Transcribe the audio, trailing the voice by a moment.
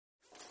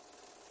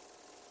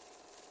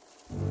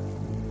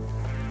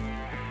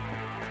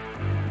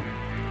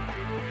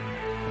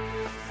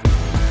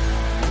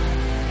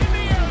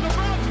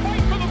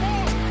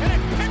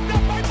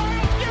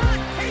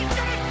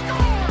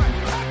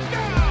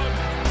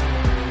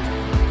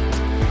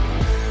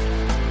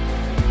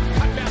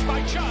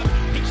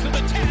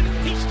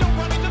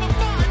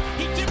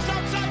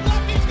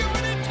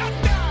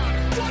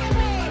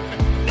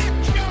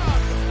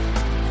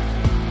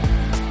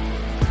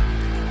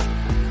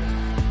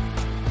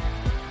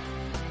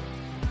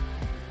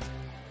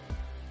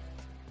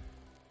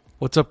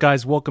What's up,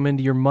 guys? Welcome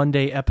into your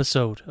Monday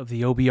episode of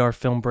the OBR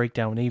Film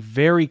Breakdown. A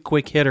very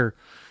quick hitter,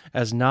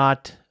 as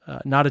not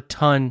a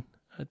ton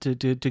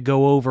to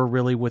go over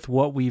really with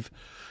what we've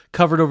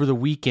covered over the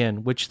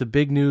weekend, which the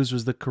big news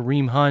was the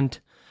Kareem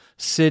Hunt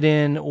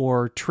sit-in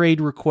or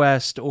trade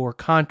request or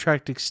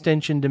contract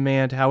extension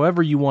demand,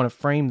 however you want to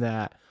frame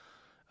that.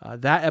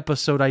 That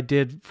episode I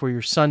did for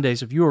your Sunday,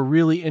 so if you are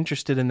really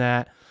interested in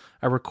that,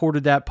 I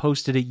recorded that,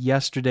 posted it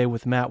yesterday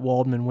with Matt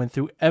Waldman, went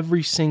through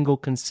every single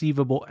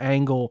conceivable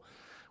angle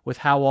with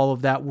how all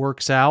of that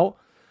works out.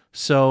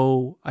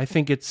 So I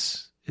think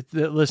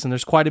listen,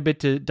 there's quite a bit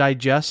to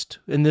digest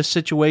in this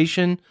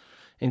situation,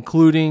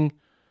 including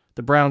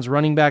the Browns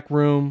running back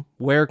room,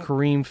 where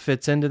Kareem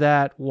fits into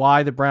that,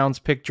 why the Browns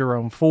picked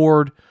Jerome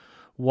Ford,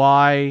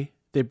 why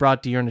they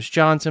brought Dearness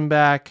Johnson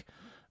back,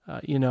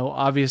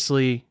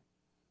 obviously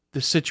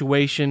the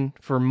situation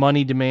for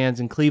money demands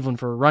in Cleveland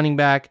for a running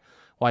back,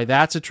 why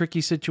that's a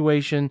tricky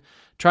situation.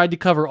 Tried to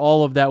cover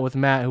all of that with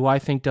Matt, who I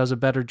think does a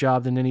better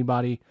job than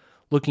anybody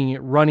looking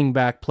at running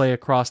back play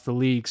across the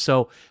league.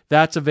 So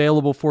that's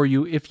available for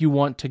you if you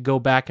want to go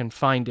back and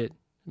find it.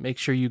 Make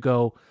sure you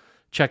go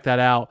check that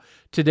out.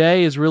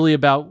 Today is really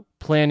about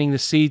planting the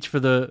seeds for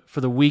the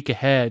week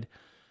ahead.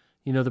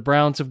 The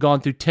Browns have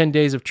gone through 10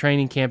 days of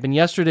training camp, and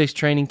yesterday's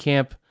training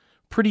camp,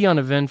 pretty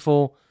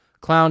uneventful.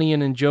 Clowney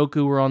and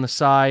Njoku were on the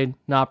side,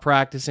 not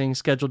practicing,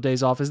 scheduled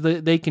days off, as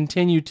they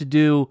continue to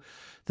do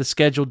the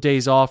scheduled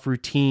days off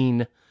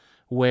routine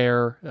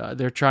where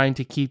they're trying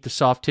to keep the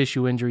soft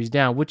tissue injuries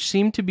down, which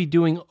seem to be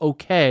doing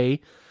okay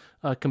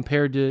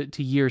compared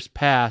to years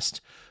past.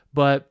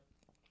 But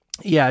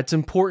yeah, it's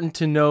important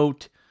to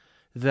note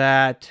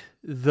that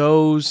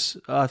those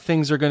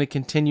things are going to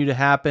continue to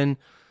happen.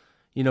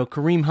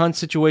 Kareem Hunt's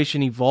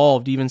situation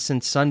evolved even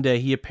since Sunday.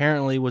 He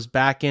apparently was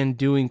back in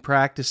doing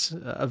practice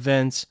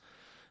events,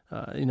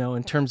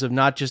 in terms of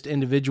not just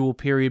individual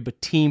period,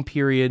 but team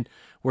period,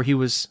 where he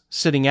was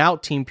sitting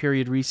out team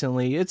period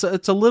recently. It's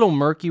a little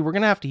murky. We're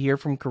going to have to hear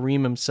from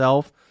Kareem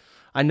himself.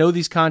 I know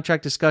these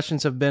contract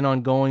discussions have been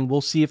ongoing.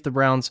 We'll see if the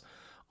Browns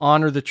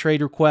honor the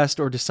trade request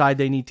or decide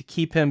they need to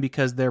keep him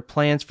because their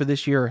plans for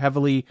this year are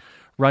heavily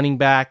running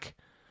back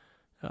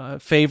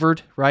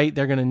favored, right?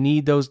 They're going to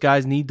need those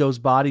guys, need those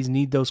bodies,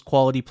 need those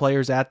quality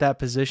players at that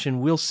position.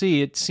 We'll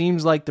see. It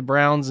seems like the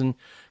Browns and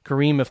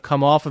Kareem have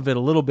come off of it a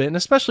little bit, and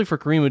especially for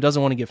Kareem, who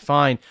doesn't want to get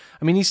fined.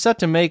 I mean, he's set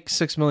to make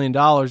 $6 million,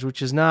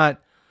 which is not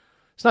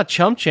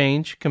chump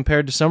change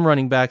compared to some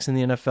running backs in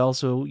the NFL.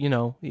 So,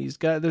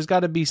 there's got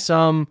to be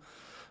some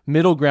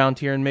middle ground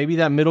here, and maybe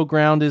that middle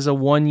ground is a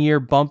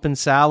 1-year bump in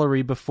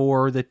salary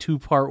before the two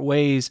part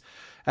ways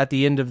at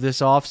the end of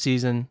this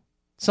offseason.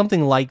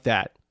 Something like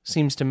that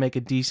seems to make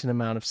a decent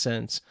amount of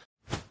sense.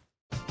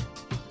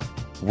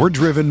 We're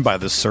driven by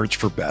the search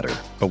for better.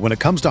 But when it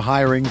comes to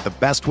hiring, the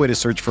best way to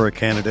search for a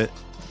candidate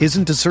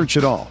isn't to search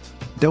at all.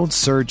 Don't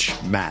search,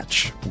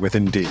 match with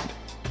Indeed.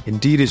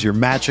 Indeed is your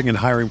matching and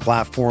hiring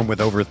platform with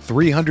over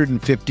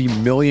 350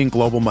 million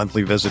global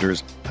monthly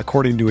visitors,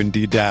 according to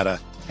Indeed data,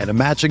 and a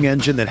matching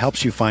engine that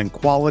helps you find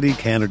quality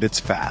candidates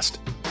fast.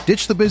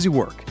 Ditch the busy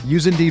work.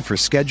 Use Indeed for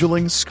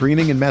scheduling,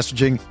 screening, and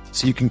messaging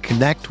so you can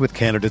connect with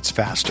candidates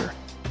faster.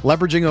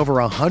 Leveraging over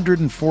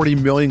 140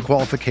 million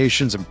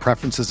qualifications and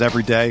preferences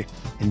every day,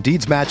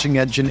 Indeed's matching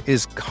engine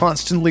is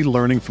constantly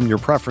learning from your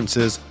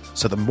preferences,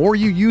 so the more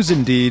you use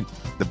Indeed,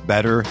 the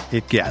better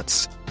it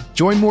gets.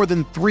 Join more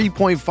than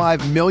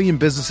 3.5 million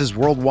businesses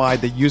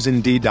worldwide that use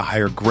Indeed to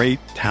hire great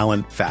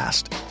talent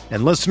fast.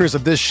 And listeners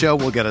of this show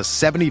will get a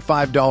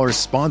 $75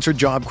 sponsored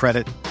job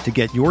credit to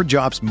get your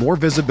jobs more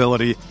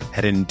visibility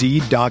at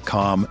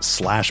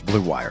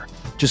Indeed.com/Blue Wire.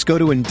 Just go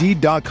to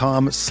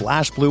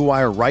Indeed.com/Blue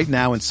Wire right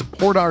now and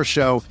support our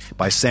show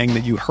by saying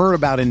that you heard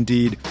about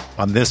Indeed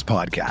on this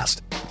podcast.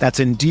 That's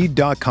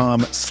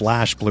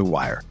Indeed.com/Blue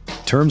Wire.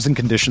 Terms and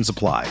conditions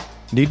apply.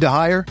 Need to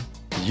hire?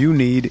 You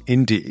need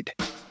Indeed.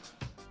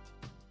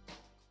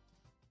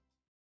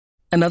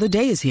 Another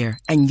day is here,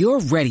 and you're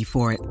ready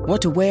for it.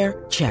 What to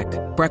wear? Check.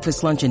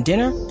 Breakfast, lunch, and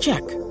dinner?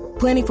 Check.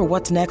 Planning for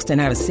what's next and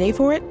how to save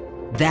for it?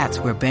 That's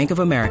where Bank of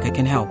America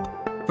can help.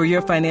 For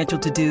your financial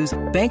to-dos,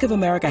 Bank of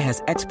America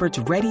has experts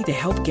ready to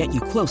help get you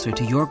closer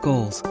to your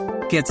goals.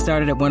 Get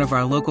started at one of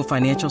our local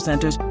financial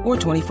centers or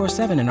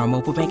 24/7 in our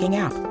mobile banking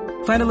app.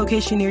 Find a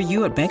location near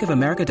you at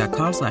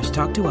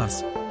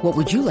bankofamerica.com/talktous. What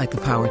would you like the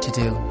power to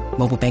do?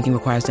 Mobile banking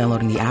requires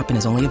downloading the app and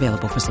is only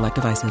available for select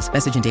devices.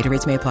 Message and data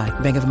rates may apply.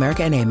 Bank of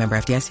America NA, member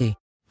FDIC.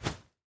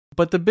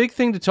 But the big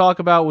thing to talk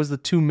about was the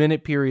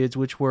 2-minute periods,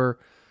 which were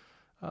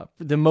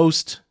the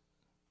most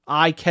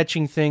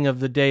eye-catching thing of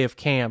the day of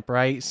camp,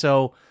 right?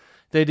 So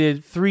they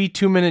did 3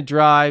 2-minute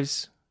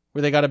drives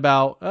where they got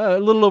about a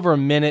little over a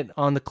minute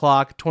on the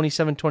clock.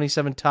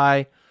 27-27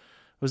 tie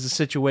was the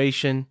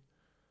situation.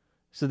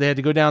 So they had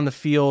to go down the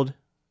field,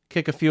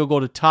 kick a field goal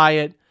to tie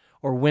it,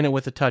 or win it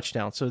with a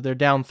touchdown. So they're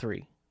down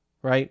 3,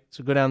 right?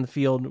 So go down the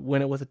field,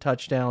 win it with a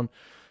touchdown,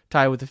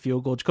 tie with a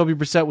field goal. Jacoby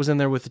Brissett was in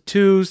there with the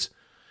 2s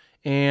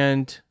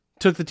and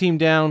took the team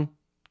down,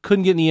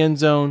 couldn't get in the end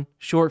zone,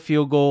 short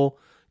field goal,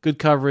 good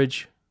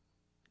coverage,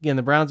 Again,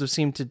 the Browns have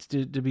seemed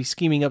to be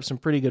scheming up some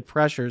pretty good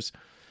pressures,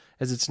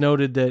 as it's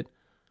noted that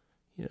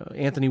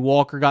Anthony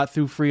Walker got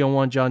through free on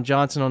one, John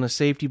Johnson on a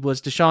safety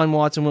blitz. Deshaun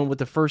Watson went with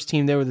the first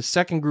team. They were the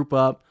second group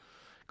up.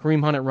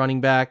 Kareem Hunt at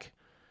running back.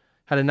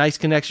 Had a nice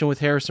connection with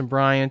Harrison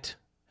Bryant.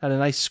 Had a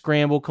nice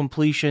scramble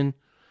completion,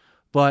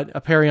 but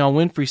a Perrion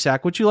Winfrey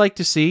sack, which you like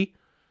to see.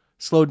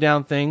 Slowed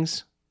down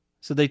things.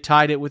 So they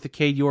tied it with the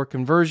Cade York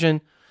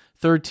conversion.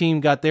 Third team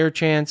got their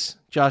chance.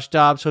 Josh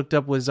Dobbs hooked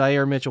up with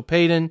Zaire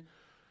Mitchell-Payton.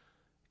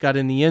 Got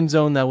in the end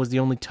zone. That was the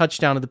only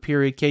touchdown of the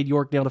period. Cade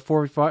York nailed a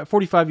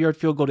 45-yard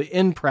field goal to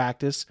end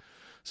practice.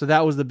 So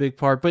that was the big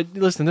part. But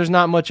listen, there's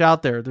not much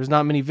out there. There's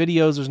not many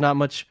videos. There's not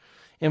much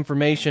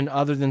information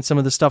other than some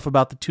of the stuff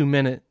about the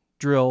 2-minute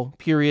drill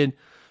period.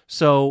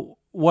 So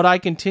what I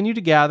continue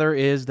to gather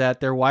is that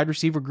their wide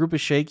receiver group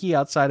is shaky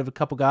outside of a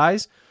couple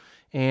guys.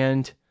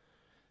 And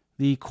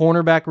the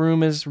cornerback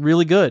room is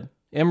really good.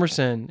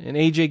 Emerson and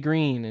AJ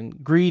Green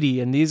and Greedy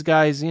and these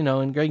guys,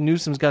 and Greg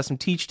Newsom's got some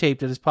teach tape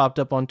that has popped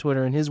up on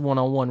Twitter in his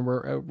one-on-one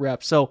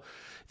reps. So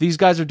these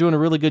guys are doing a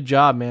really good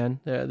job,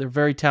 man. They're a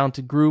very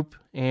talented group,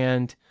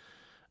 and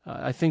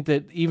I think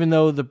that even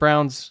though the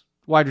Browns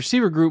wide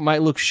receiver group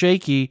might look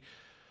shaky,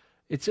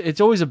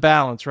 it's always a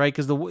balance, right?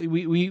 Because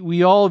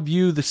we all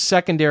view the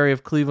secondary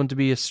of Cleveland to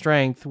be a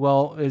strength.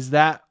 Well, is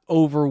that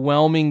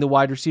overwhelming the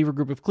wide receiver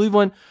group of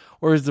Cleveland,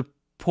 or is the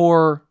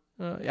poor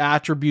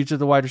attributes of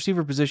the wide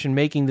receiver position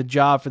making the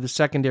job for the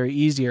secondary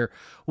easier?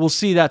 We'll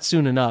see that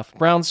soon enough.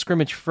 Browns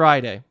scrimmage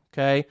Friday,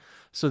 okay?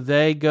 So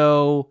they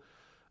go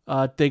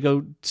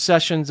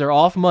sessions. They're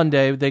off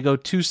Monday. They go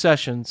 2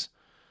 sessions.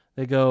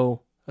 They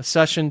go a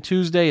session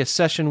Tuesday, a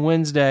session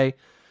Wednesday.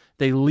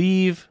 They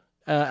leave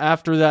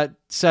after that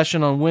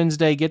session on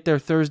Wednesday, get there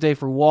Thursday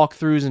for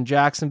walkthroughs in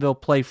Jacksonville,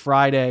 play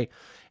Friday,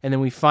 and then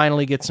we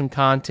finally get some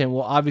content.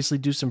 We'll obviously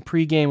do some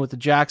pregame with the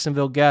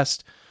Jacksonville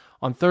guest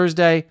on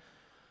Thursday,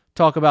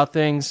 talk about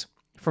things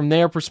from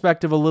their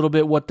perspective a little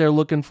bit, what they're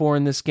looking for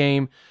in this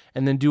game,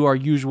 and then do our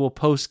usual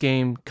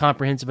post-game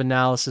comprehensive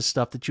analysis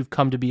stuff that you've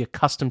come to be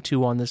accustomed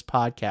to on this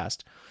podcast.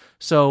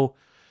 So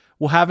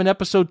we'll have an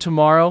episode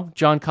tomorrow.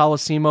 John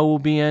Colosimo will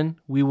be in.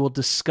 We will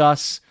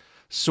discuss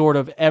sort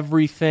of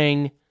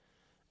everything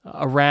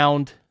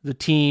around the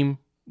team,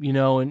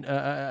 and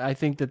I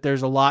think that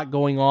there's a lot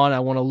going on.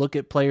 I want to look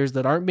at players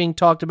that aren't being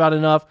talked about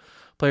enough,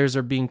 players that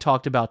are being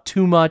talked about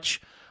too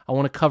much. I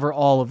want to cover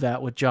all of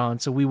that with John.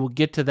 So we will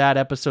get to that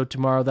episode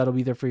tomorrow. That'll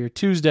be there for your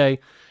Tuesday.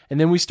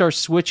 And then we start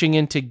switching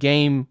into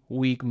game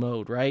week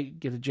mode, right?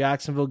 Get a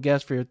Jacksonville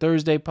guest for your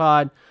Thursday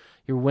pod,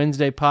 your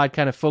Wednesday pod,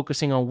 kind of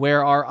focusing on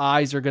where our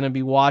eyes are going to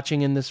be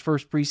watching in this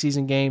first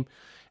preseason game.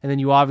 And then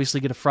you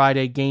obviously get a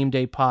Friday game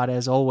day pod,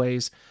 as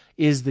always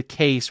is the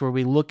case, where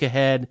we look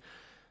ahead,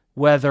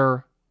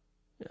 whether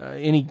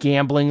any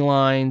gambling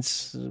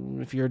lines,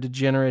 if you're a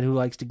degenerate who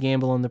likes to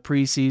gamble in the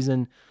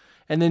preseason,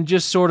 and then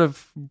just sort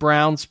of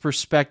Browns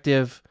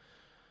perspective,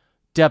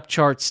 depth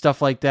chart,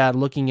 stuff like that,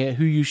 looking at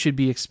who you should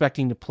be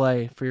expecting to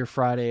play for your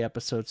Friday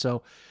episode.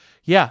 So,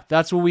 yeah,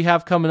 that's what we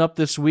have coming up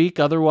this week.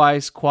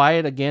 Otherwise,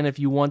 quiet. Again, if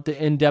you want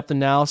the in-depth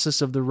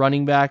analysis of the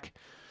running back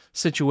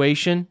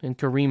situation and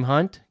Kareem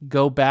Hunt,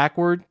 go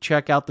backward.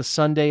 Check out the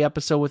Sunday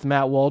episode with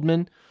Matt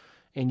Waldman,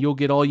 and you'll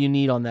get all you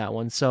need on that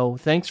one. So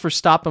thanks for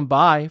stopping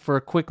by for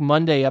a quick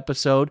Monday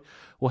episode.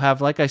 We'll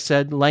have, like I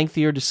said,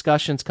 lengthier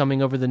discussions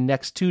coming over the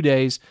next 2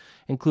 days,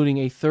 including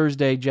a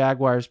Thursday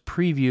Jaguars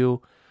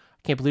preview.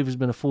 I can't believe it's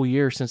been a full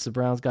year since the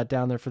Browns got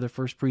down there for their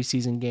first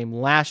preseason game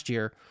last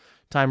year.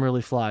 Time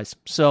really flies.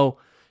 So,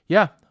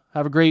 yeah,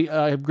 have a great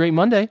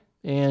Monday.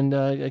 And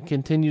I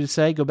continue to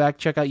say, go back,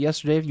 check out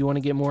yesterday if you want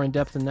to get more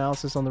in-depth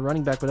analysis on the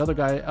running back. But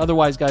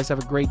otherwise, guys, have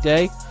a great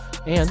day,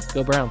 and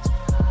go Browns.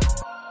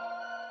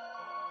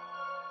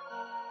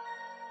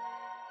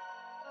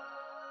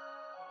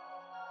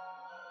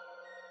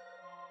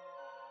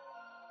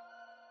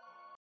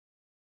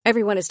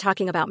 Everyone is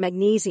talking about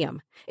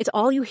magnesium. It's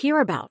all you hear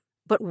about.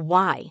 But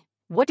why?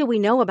 What do we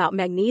know about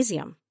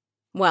magnesium?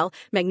 Well,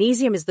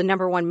 magnesium is the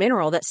number one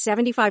mineral that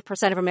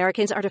 75% of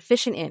Americans are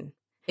deficient in.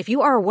 If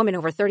you are a woman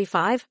over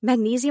 35,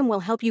 magnesium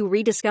will help you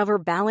rediscover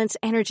balance,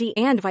 energy,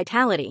 and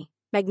vitality.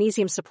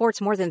 Magnesium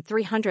supports more than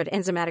 300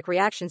 enzymatic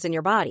reactions in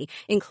your body,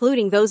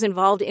 including those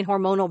involved in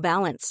hormonal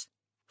balance.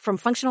 From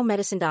functional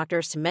medicine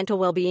doctors to mental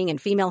well-being and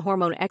female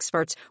hormone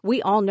experts,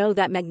 we all know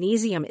that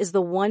magnesium is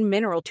the one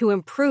mineral to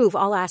improve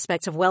all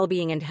aspects of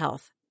well-being and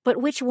health. But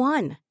which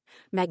one?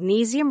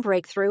 Magnesium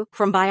Breakthrough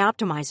from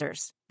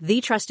Bioptimizers,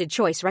 the trusted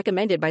choice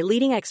recommended by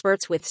leading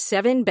experts with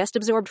 7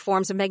 best-absorbed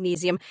forms of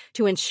magnesium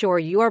to ensure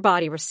your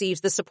body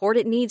receives the support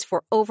it needs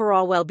for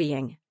overall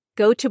well-being.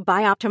 Go to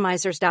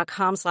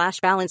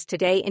bioptimizers.com/balance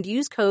today and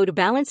use code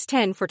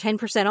BALANCE10 for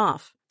 10%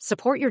 off.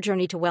 Support your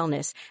journey to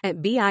wellness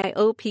at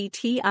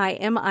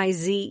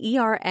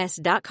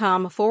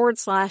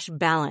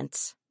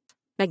bioptimizers.com/balance.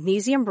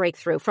 Magnesium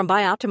Breakthrough from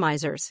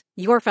Bioptimizers,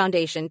 your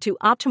foundation to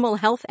optimal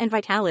health and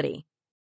vitality.